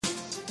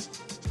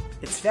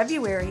It's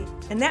February,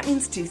 and that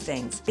means two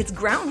things. It's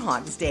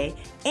Groundhog's Day,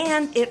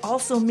 and it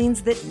also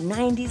means that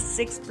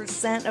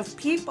 96% of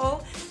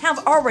people have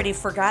already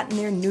forgotten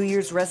their New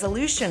Year's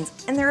resolutions,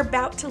 and they're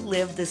about to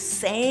live the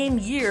same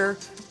year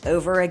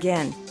over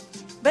again.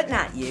 But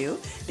not you,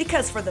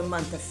 because for the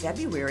month of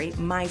February,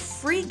 my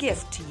free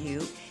gift to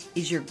you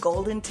is your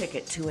golden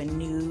ticket to a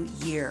new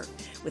year.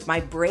 With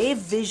my Brave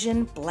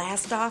Vision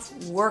Blast Off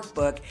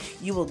workbook,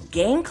 you will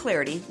gain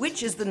clarity,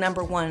 which is the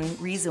number one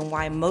reason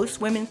why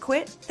most women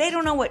quit. They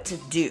don't know what to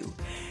do.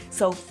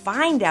 So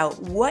find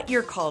out what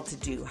you're called to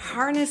do,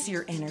 harness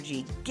your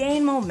energy,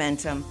 gain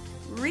momentum,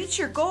 reach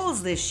your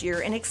goals this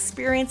year, and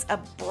experience a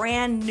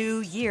brand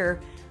new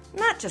year,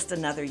 not just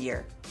another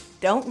year.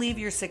 Don't leave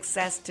your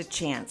success to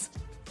chance.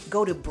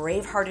 Go to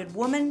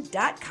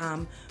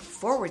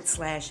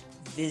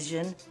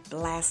braveheartedwoman.com/Vision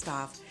Blast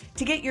Off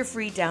to get your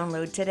free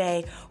download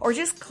today, or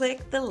just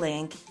click the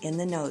link in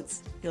the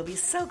notes. You'll be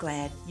so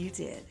glad you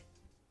did.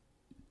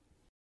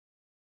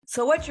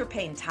 So what's your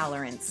pain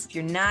tolerance? If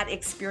you're not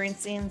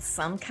experiencing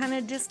some kind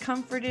of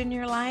discomfort in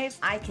your life,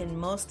 I can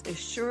most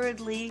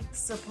assuredly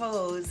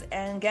suppose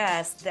and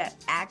guess that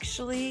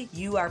actually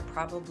you are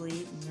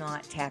probably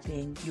not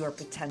tapping your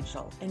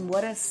potential. And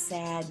what a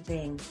sad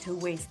thing to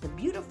waste the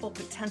beautiful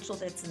potential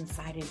that's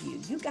inside of you.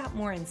 You got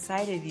more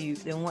inside of you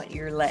than what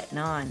you're letting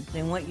on,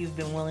 than what you've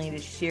been willing to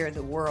share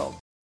the world.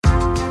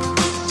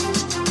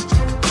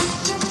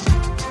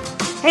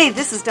 Hey,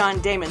 this is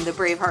Dawn Damon, the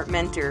Braveheart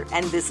Mentor,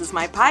 and this is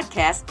my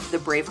podcast, The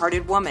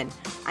Bravehearted Woman.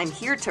 I'm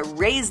here to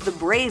raise the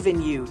brave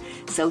in you,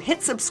 so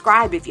hit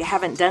subscribe if you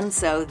haven't done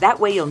so. That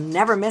way you'll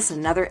never miss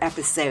another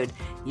episode.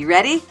 You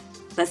ready?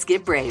 Let's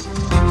get brave.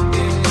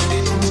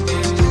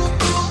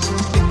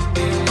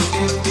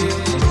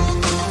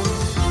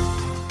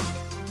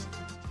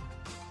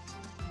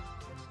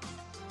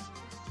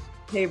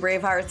 Hey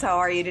Bravehearts, how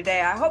are you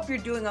today? I hope you're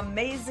doing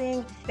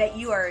amazing, that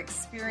you are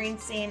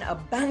experiencing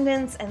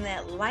abundance, and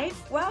that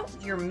life, well,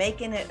 you're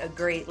making it a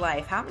great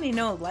life. How many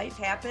know life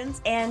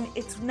happens and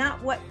it's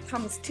not what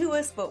comes to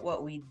us, but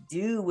what we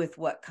do with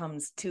what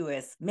comes to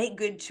us. Make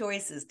good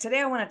choices.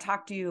 Today I want to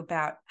talk to you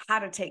about how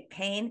to take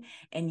pain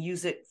and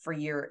use it for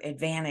your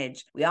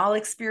advantage. We all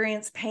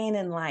experience pain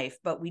in life,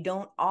 but we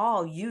don't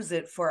all use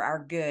it for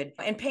our good.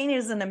 And pain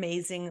is an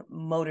amazing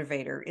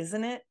motivator,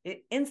 isn't it?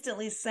 It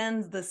instantly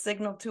sends the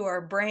signal to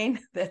our brain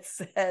that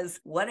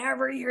says,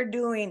 whatever you're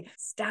doing,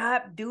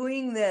 stop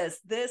doing this.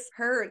 This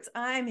hurts.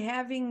 I'm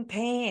having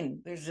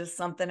pain. There's just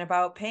something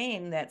about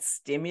pain that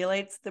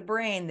stimulates the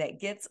brain that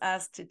gets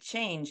us to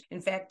change.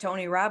 In fact,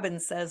 Tony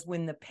Robbins says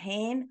when the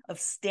pain of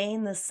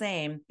staying the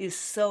same is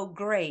so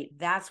great,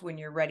 that's when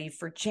you're ready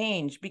for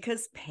change,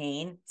 because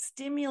pain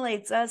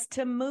stimulates us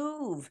to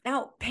move.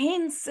 Now,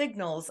 pain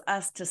signals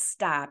us to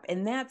stop,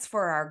 and that's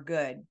for our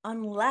good,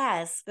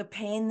 unless the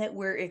pain that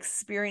we're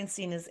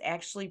experiencing is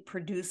actually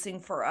producing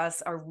for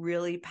us a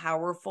really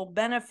powerful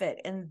benefit,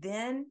 and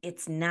then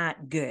it's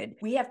not good.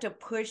 We have to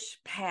push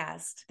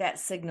past that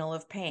signal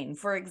of pain.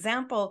 For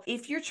example,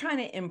 if you're trying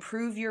to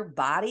improve your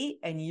body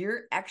and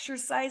you're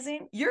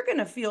exercising, you're going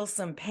to feel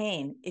some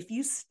pain. If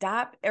you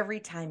stop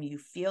every time you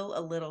feel a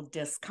little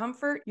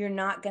discomfort, you're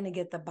not going to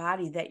get the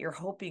body that you're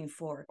hoping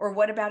for. Or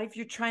what about if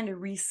you're trying to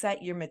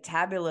reset your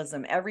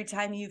metabolism? Every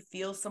time you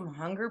feel some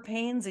hunger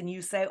pains and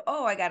you say,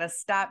 oh, I got to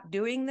stop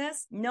doing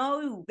this.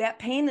 No, that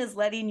pain is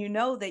letting you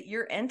know that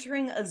you're entering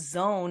a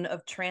zone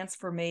of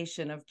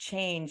transformation, of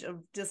change,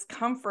 of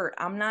discomfort.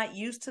 I'm not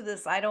used to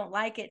this. I don't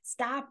like it.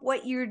 Stop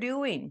what you're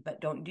doing, but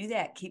don't do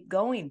that. Keep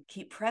going,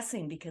 keep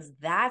pressing, because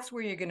that's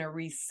where you're going to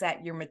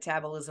reset your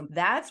metabolism.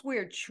 That's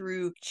where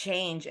true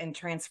change and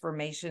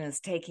transformation is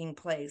taking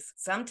place.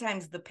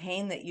 Sometimes the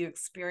pain that you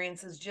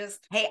experience is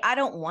just, hey, I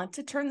don't want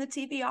to turn the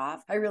TV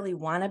off. I really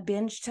want to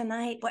binge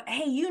tonight, but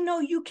hey, you know,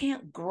 you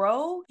can't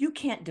grow, you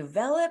can't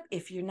develop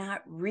if you're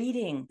not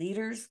reading.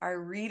 Leaders are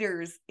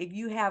readers. If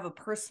you have a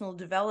personal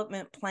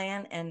development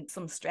plan and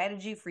some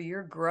strategy for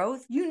your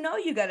growth, you know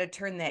you got to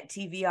turn that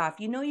TV off.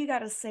 You know you got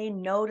to say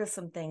no to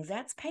some things.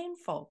 That's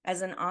painful.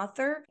 As an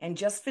author and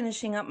just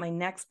finishing up my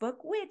next book,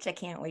 which I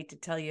can't wait to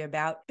tell you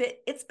about, but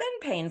it's been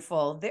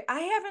painful. I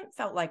haven't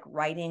felt like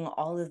writing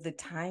all of the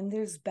time.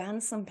 There's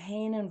been some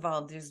pain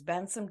involved. There's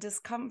been some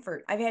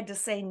discomfort. I've had to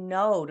say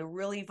no to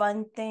really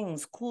fun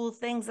things, cool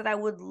things that I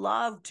would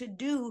love to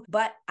do,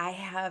 but I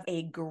have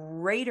a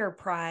greater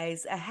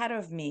prize ahead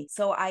of me.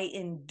 So I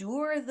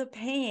endure the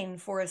pain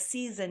for a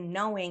season,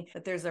 knowing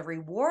that there's a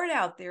reward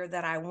out there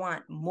that I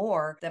want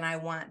more than I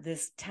want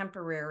this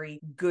temporary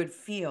good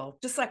feel.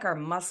 Just like our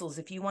muscles,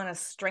 if you want to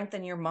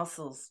strengthen your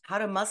muscles, how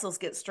do muscles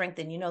get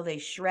strengthened? You know, they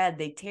shred,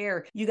 they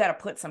tear. You got to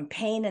put some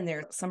pain in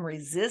there, some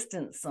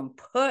resistance, some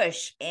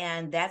push.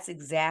 And that's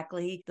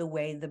exactly the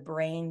way the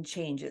brain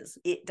changes.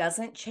 It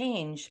doesn't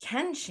change,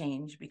 can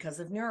change because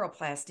of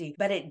neuroplasty,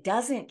 but it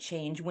doesn't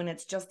change when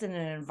it's just in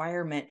an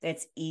environment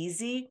that's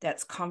easy,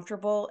 that's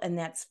comfortable, and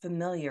that's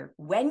familiar.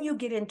 When you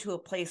get into a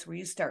place where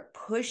you start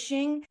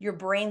pushing, your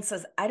brain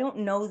says, I don't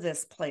know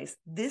this place.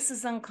 This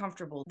is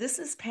uncomfortable. This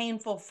is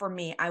painful for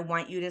me. I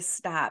want you to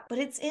stop. But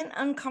it's in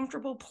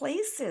uncomfortable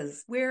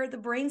places where the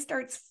brain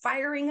starts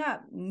firing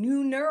up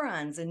new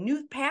neurons and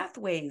new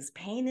pathways.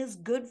 Pain is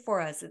good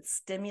for us. It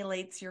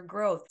stimulates your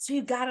growth. So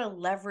you've got to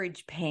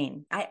leverage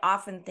pain. I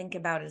often think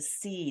about a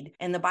seed,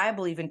 and the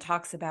Bible even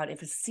talks about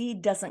if a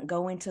seed doesn't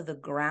go into the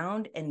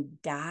ground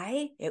and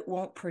die, it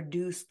won't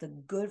produce the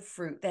good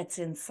fruit that's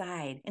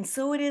inside. And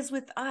so it is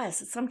with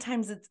us.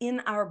 Sometimes it's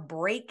in our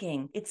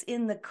breaking, it's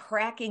in the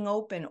cracking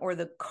open or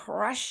the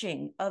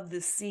crushing of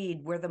the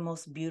seed where the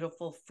most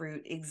beautiful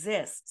fruit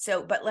exists.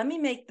 So, but let me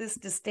make this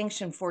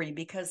distinction for you,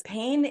 because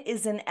pain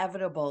is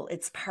inevitable.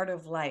 It's part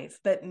of life.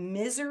 But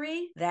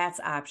misery, that's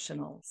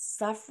optional.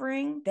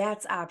 Suffering,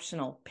 that's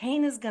optional.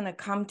 Pain is going to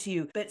come to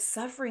you, but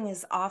suffering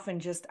is often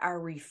just our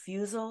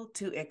refusal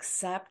to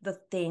accept the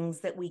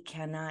things that we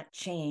cannot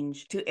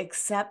change, to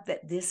accept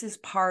that this is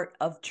part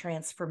of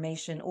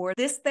transformation, or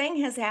this thing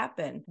has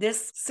happened,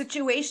 this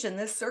situation,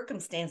 this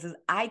circumstances,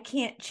 I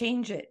can't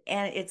change it,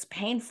 and it's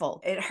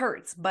painful, it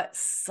hurts. But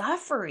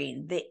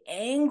suffering, the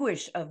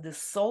anguish of the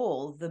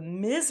soul, the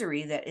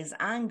misery that is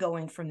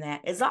ongoing from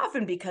that is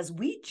often because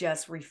we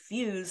just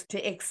refuse to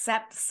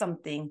accept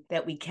something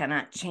that we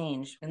cannot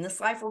change. In this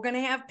life, we're going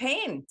to have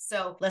pain.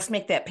 So let's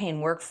make that pain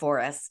work for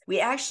us. We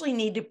actually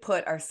need to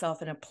put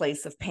ourselves in a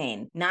place of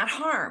pain, not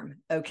harm,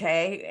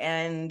 okay?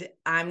 And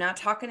I'm not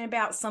talking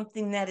about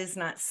something that is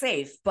not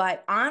safe,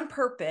 but on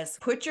purpose,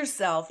 put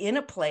yourself in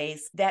a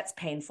place that's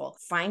painful.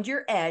 Find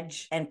your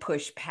edge and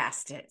push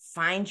past it.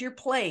 Find your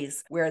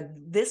place where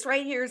this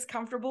right here is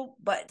comfortable,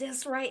 but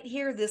this right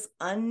here, this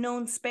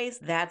unknown space,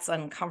 that's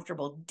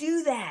uncomfortable.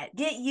 Do that.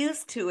 Get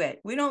used to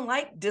it. We don't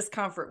like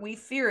discomfort. We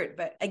fear it.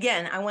 But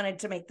again, I wanted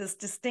to make this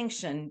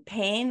distinction.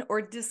 Pain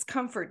or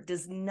discomfort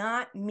does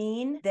not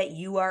mean that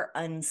you are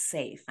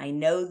unsafe. I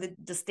know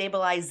that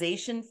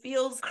destabilization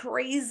feels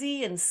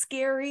crazy and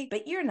scary,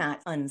 but you're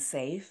not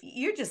unsafe.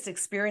 You're just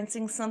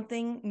experiencing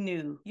something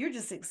new. You're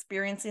just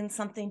experiencing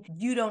something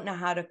you don't know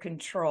how to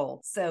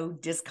control. So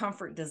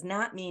discomfort does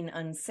not mean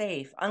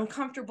unsafe.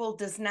 Uncomfortable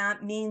does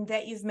not mean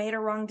that you've made a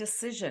wrong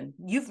decision.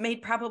 You've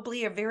made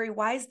probably a very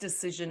wise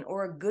decision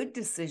or a good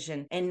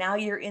decision, and now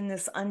you're in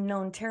this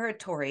unknown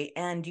territory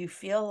and you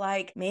feel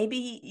like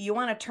maybe you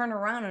want to turn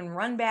around and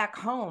run back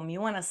home.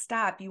 You want to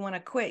stop. You want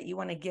to quit. You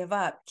want to give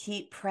up.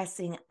 Keep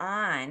pressing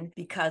on,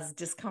 because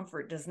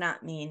discomfort does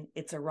not mean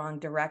it's a wrong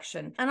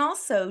direction. And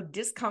also,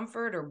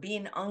 discomfort or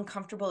being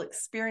uncomfortable,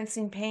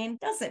 experiencing pain,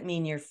 doesn't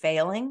mean you're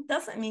failing,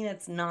 doesn't mean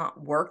it's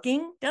not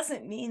working,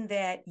 doesn't mean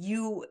that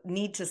you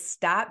need to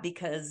stop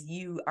because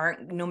you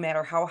aren't, no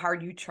matter how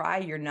hard you try,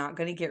 you're not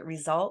going to get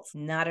results.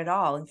 Not at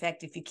all. In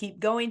fact, if you keep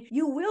going,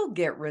 you will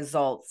get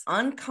results.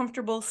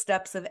 Uncomfortable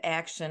steps of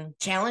action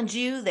challenge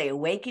you, they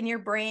awaken your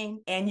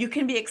brain, and you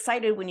can be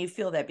excited when you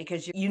feel that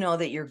because you know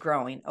that you're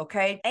growing,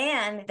 okay?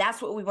 And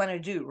that's what we want to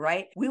do,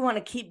 right? We want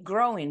to keep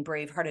growing,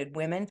 brave-hearted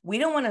women. We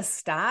don't want to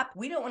stop.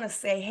 We don't want to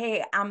say,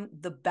 hey, I'm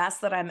the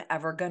best that I'm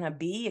ever going to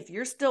be. If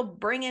you're still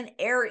bringing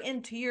air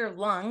into your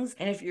lungs,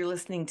 and if you're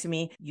listening to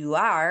me, you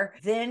are,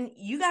 then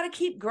you got to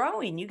keep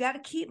growing. You got to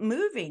keep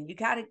moving. You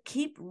got to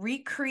keep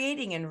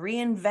recreating and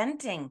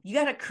reinventing. You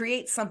got to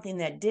create something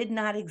that did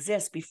not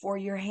exist before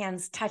your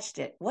hands touched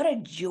it. What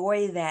a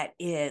joy that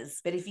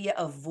is. But if you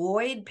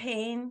avoid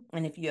pain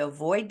and if you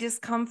avoid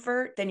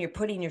discomfort, then you're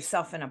putting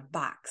yourself in a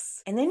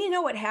box. And then you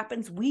know what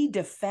happens? We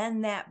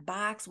defend that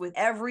box with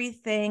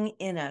everything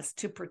in us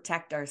to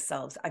protect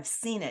ourselves. I've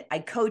seen it. I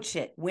coach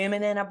it.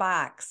 Women in a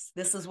box.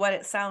 This is what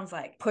it sounds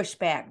like. Push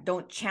back.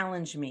 Don't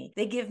challenge me.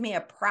 They give me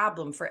a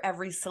problem for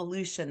every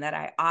solution that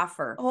I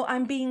offer. Oh,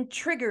 I'm being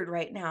triggered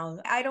right now.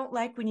 I don't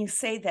like when you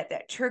say that.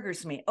 That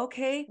triggers me.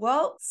 Okay,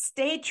 well,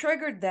 stay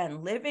triggered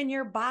then. Live in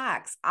your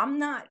box. I'm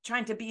not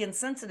trying to be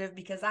insensitive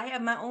because I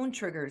have my own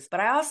triggers, but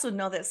I also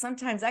know that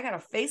sometimes I got to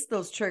face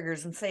those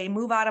triggers and say,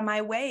 move out of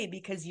my way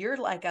because you're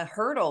like a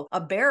hurdle,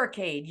 a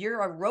barricade.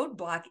 You're a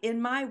roadblock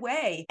in my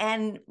way,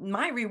 and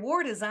my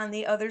reward is on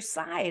the other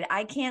side.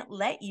 I can't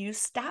let you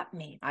stop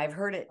me. I've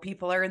heard it.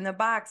 People are in the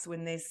box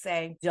when they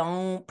say,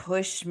 don't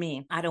push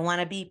me. I don't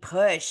want to be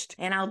pushed,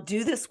 and I'll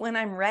do this when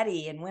I'm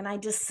ready and when I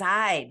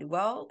decide.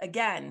 Well,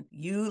 again,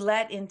 you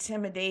let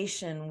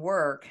intimidation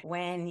work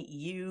when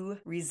you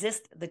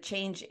resist the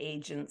change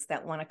agents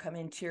that want to come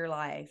into your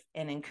life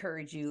and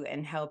encourage you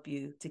and help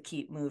you to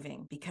keep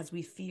moving, because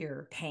we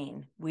fear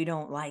pain. We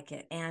don't like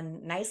it.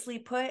 And nicely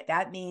put,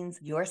 that means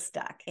you're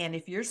stuck. And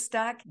if you're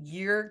stuck,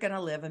 you're going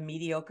to live a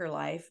mediocre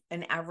life,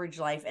 an average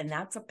life. And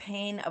that's a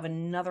pain of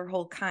another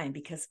whole kind,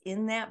 because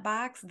in that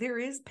box, there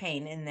is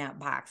pain in that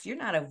box. You're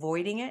not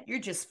avoiding it. You're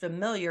just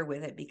familiar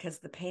with it because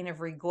the pain of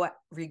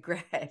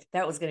regret,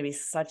 that was going to be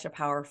such a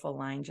powerful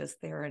line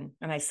just there. And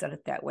I said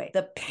it that way.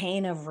 The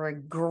pain of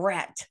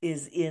regret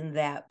is in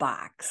that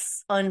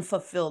box.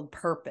 Unfulfilled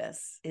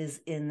purpose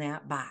is in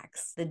that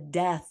box. The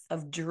death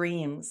of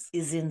dreams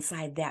is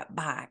inside that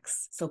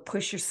box. So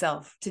push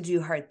yourself to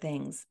do hard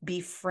things.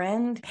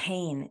 Befriend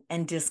pain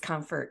and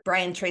discomfort.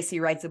 Brian Tracy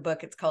writes a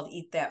book. It's called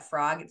Eat That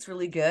Frog. It's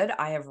really good. good.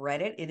 I have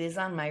read it. It is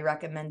on my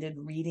recommended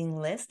reading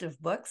list of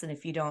books. And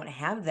if you don't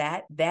have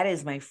that, that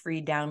is my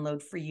free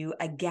download for you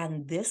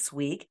again this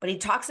week. But he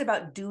talks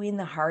about doing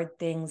the hard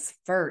things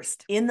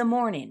first. In the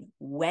morning,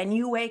 when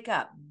you wake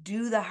up,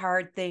 do the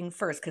hard thing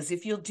first. Because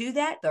if you'll do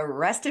that, the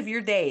rest of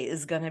your day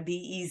is going to be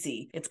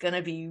easy. It's going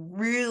to be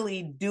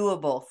really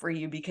doable for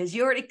you because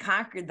you already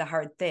conquered the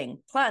hard thing.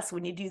 Plus,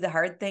 when you do the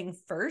hard thing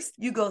first,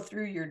 you go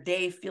through your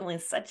day feeling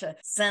such a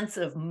sense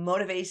of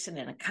motivation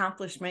and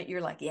accomplishment.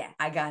 You're like, yeah,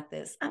 I got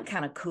this. I'm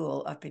kind of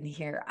cool up in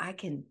here. I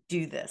can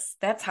do this.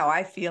 That's how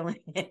I feel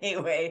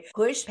anyway.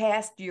 Push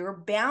past your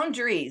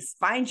boundaries,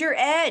 find your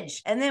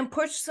edge, and then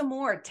push some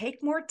more.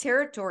 Take more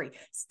territory.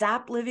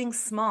 Stop living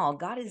small.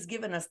 God has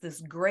given us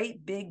this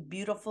great, big,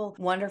 beautiful,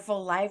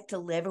 wonderful life to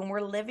live, and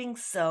we're living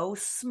so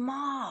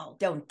small.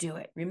 Don't do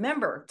it.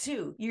 Remember,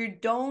 too, you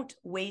don't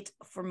wait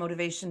for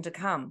motivation to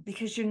come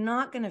because you're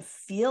not going to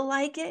feel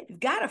like it. You've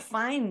got to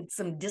find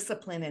some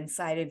discipline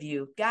inside of you.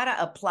 You've got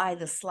to apply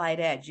the slight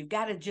edge. You've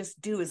got to just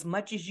do as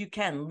much as you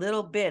can,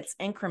 little bits,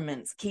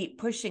 increments. Keep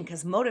pushing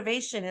because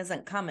motivation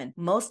isn't coming.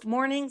 Most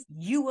mornings,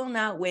 you will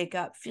not wake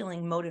up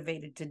feeling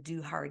motivated to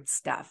do hard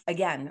stuff.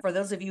 Again, for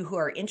those of you who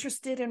are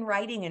interested in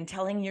writing and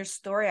telling your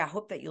story, I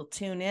hope that you'll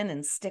tune in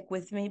and stick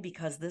with me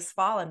because this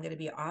fall I'm going to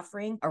be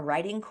offering a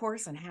writing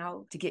course on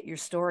how to get your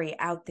story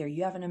out there.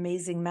 You have an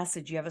amazing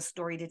message. You have a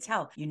story to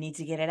tell. You need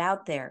to get it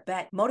out there.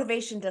 But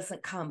motivation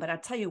doesn't come, but I'll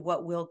tell you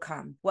what will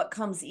come. What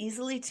comes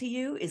easily to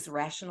you is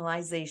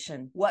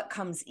rationalization. What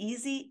comes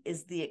easy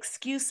is the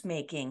excuse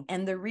making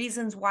and the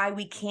reasons why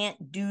we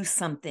can't do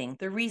something.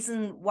 The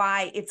reason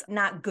why it's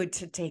not good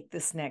to take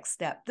this next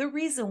step. The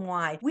reason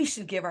why we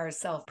should give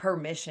ourselves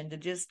permission to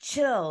just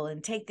chill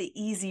and take the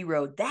easy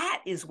road.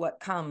 That is what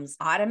comes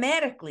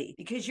automatically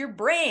because your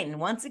brain,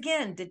 once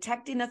again,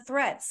 detecting a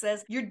threat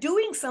says you're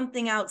doing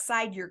something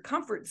outside your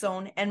comfort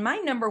zone. And my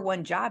number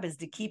one job is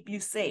to keep you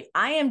safe.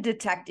 I am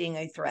detecting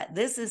a threat.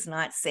 This is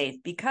not safe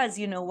because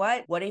you know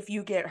what? What if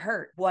you get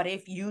hurt? What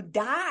if you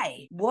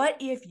die? What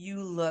if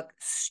you look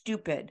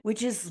stupid,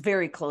 which is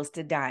very close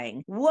to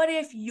dying? What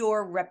if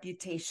your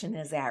reputation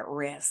is at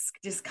risk?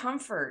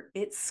 Discomfort,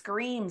 it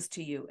screams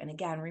to you. And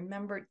again,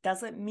 remember, it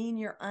doesn't mean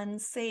you're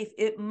unsafe.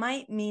 It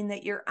might mean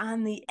that you're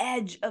on the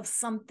edge of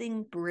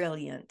something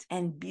brilliant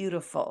and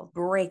beautiful.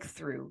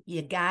 Breakthrough.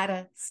 You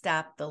gotta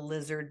stop the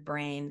lizard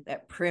brain,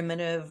 that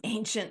primitive,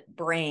 ancient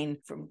brain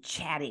from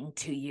chatting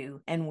to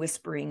you and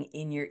whispering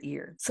in your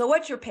ear. So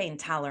what's your pain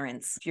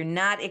tolerance? If you're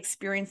not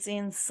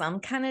experiencing some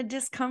kind of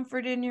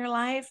discomfort in your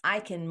life, I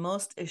can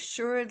most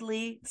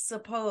assuredly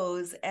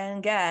suppose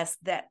and guess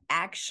that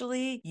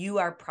actually you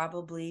are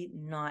probably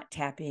not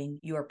tapping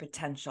your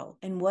potential.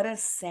 And what a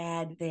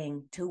sad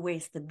thing to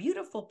waste the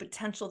beautiful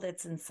potential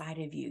that's inside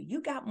of you.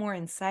 You got more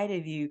inside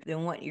of you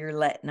than what you're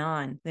letting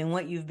on, than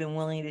what you've been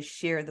willing to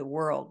share the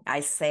world. I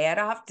say it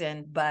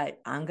often, but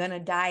I'm going to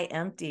die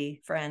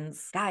empty,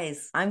 friends.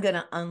 Guys, I'm going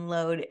to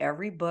unload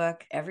every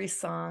book, every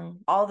song,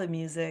 all the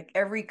music,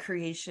 every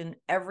creation,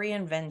 every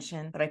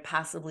invention that I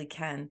possibly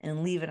can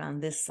and leave it on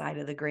this side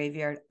of the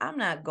graveyard. I'm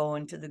not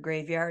going to the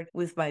graveyard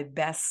with my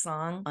best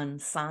song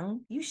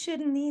unsung. You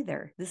shouldn't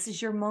either. This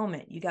is your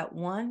moment. You got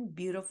one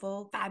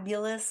beautiful,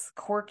 fabulous,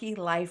 quirky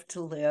life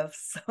to live,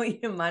 so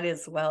you might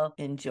as well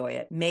enjoy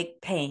it.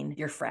 Make pain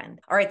your friend.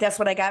 All right, that's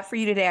what I got for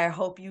you today. I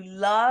hope you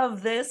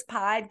love this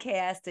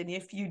podcast, and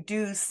if you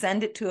do,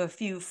 send it to a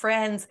few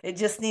friends. It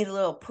just needs a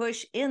little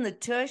push in the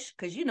tush,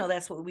 because you know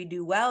that's what we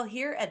do well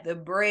here at The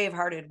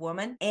Bravehearted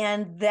Woman,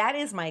 and that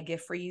is my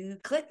gift for you.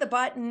 Click the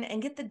button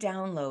and get the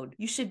download.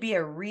 You should be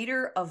a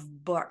reader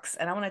of books,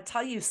 and I want to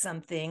tell you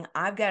something.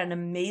 I've got an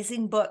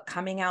amazing book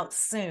coming out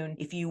soon.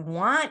 If you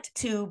want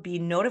to be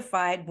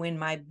notified when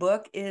my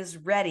book is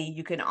ready,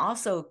 you can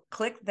also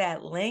click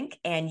that link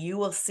and you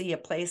will see a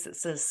place that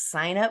says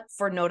sign up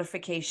for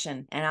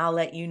notification, and I'll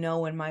let you know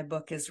when my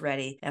book is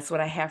ready. That's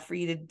what I have for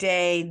you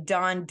today.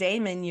 Dawn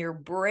Damon, your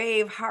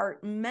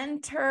Braveheart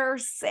mentor,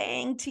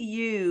 saying to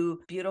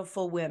you,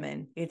 beautiful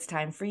women, it's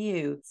time for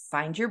you.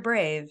 Find your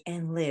brave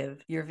and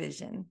live your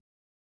vision.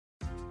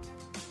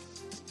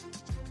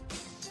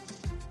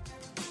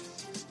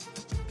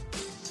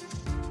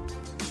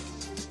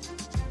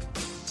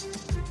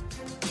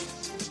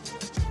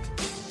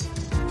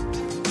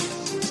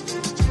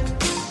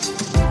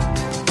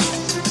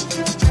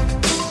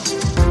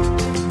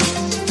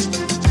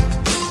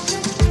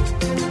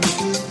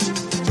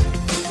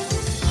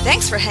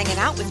 Thanks for hanging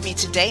out with me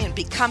today and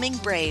becoming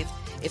brave.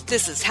 If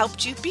this has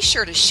helped you, be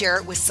sure to share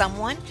it with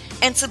someone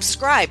and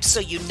subscribe so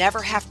you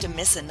never have to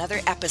miss another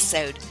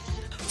episode.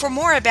 For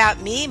more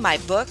about me, my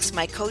books,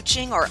 my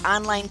coaching, or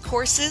online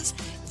courses,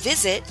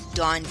 visit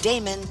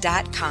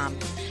dawndamon.com.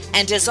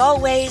 And as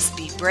always,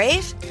 be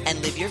brave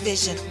and live your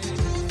vision.